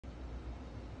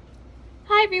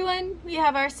Hi everyone, we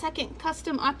have our second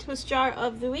custom octopus jar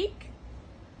of the week.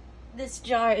 This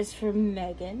jar is for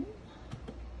Megan.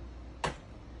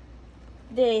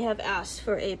 They have asked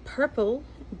for a purple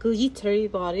glittery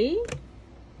body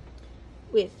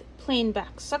with plain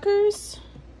back suckers.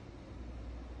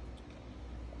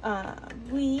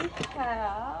 We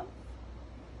have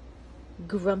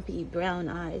grumpy brown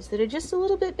eyes that are just a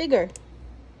little bit bigger.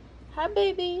 Hi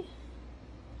baby.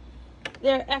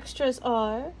 Their extras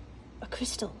are a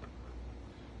crystal,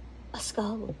 a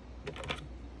skull.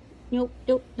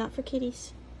 Nope, not for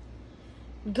kitties.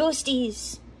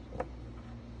 Ghosties,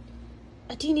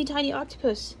 a teeny tiny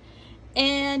octopus.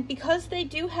 And because they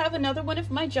do have another one of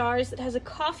my jars that has a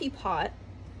coffee pot,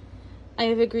 I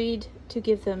have agreed to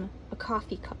give them a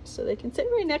coffee cup so they can sit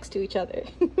right next to each other.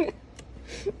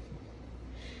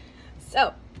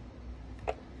 So,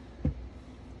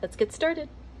 let's get started.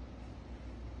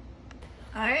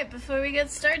 Alright, before we get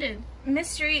started,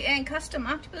 mystery and custom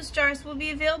octopus jars will be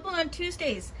available on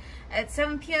Tuesdays at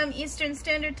 7 p.m. Eastern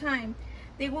Standard Time.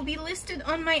 They will be listed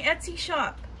on my Etsy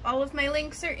shop. All of my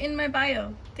links are in my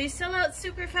bio. They sell out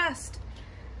super fast.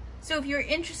 So if you're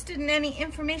interested in any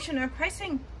information or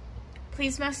pricing,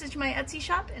 please message my Etsy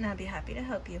shop and I'll be happy to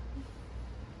help you.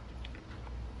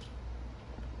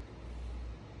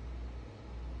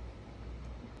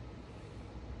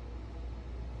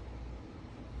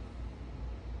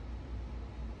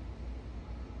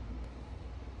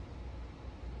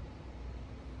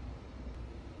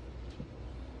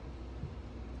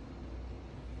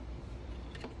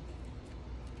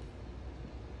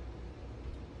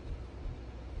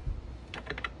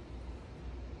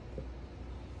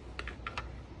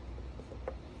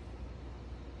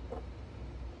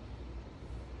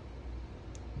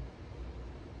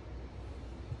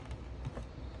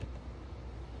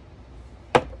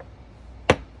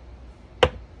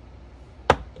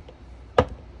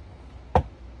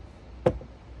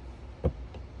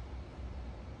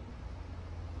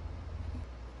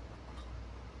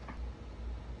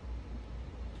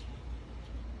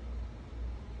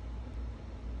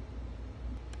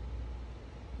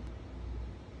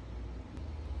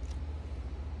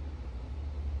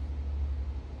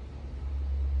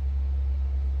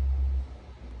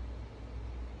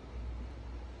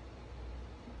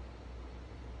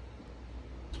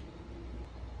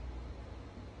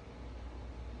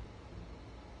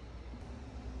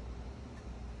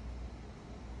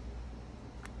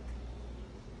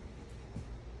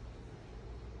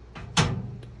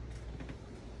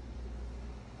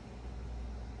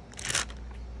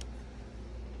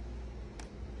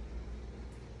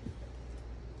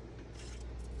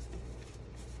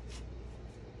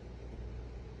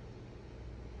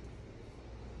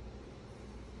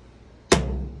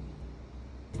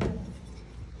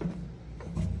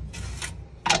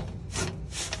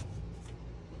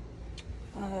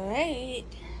 Alright,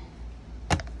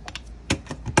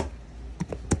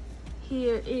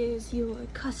 here is your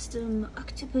custom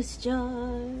octopus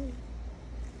jar.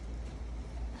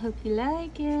 Hope you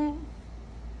like it.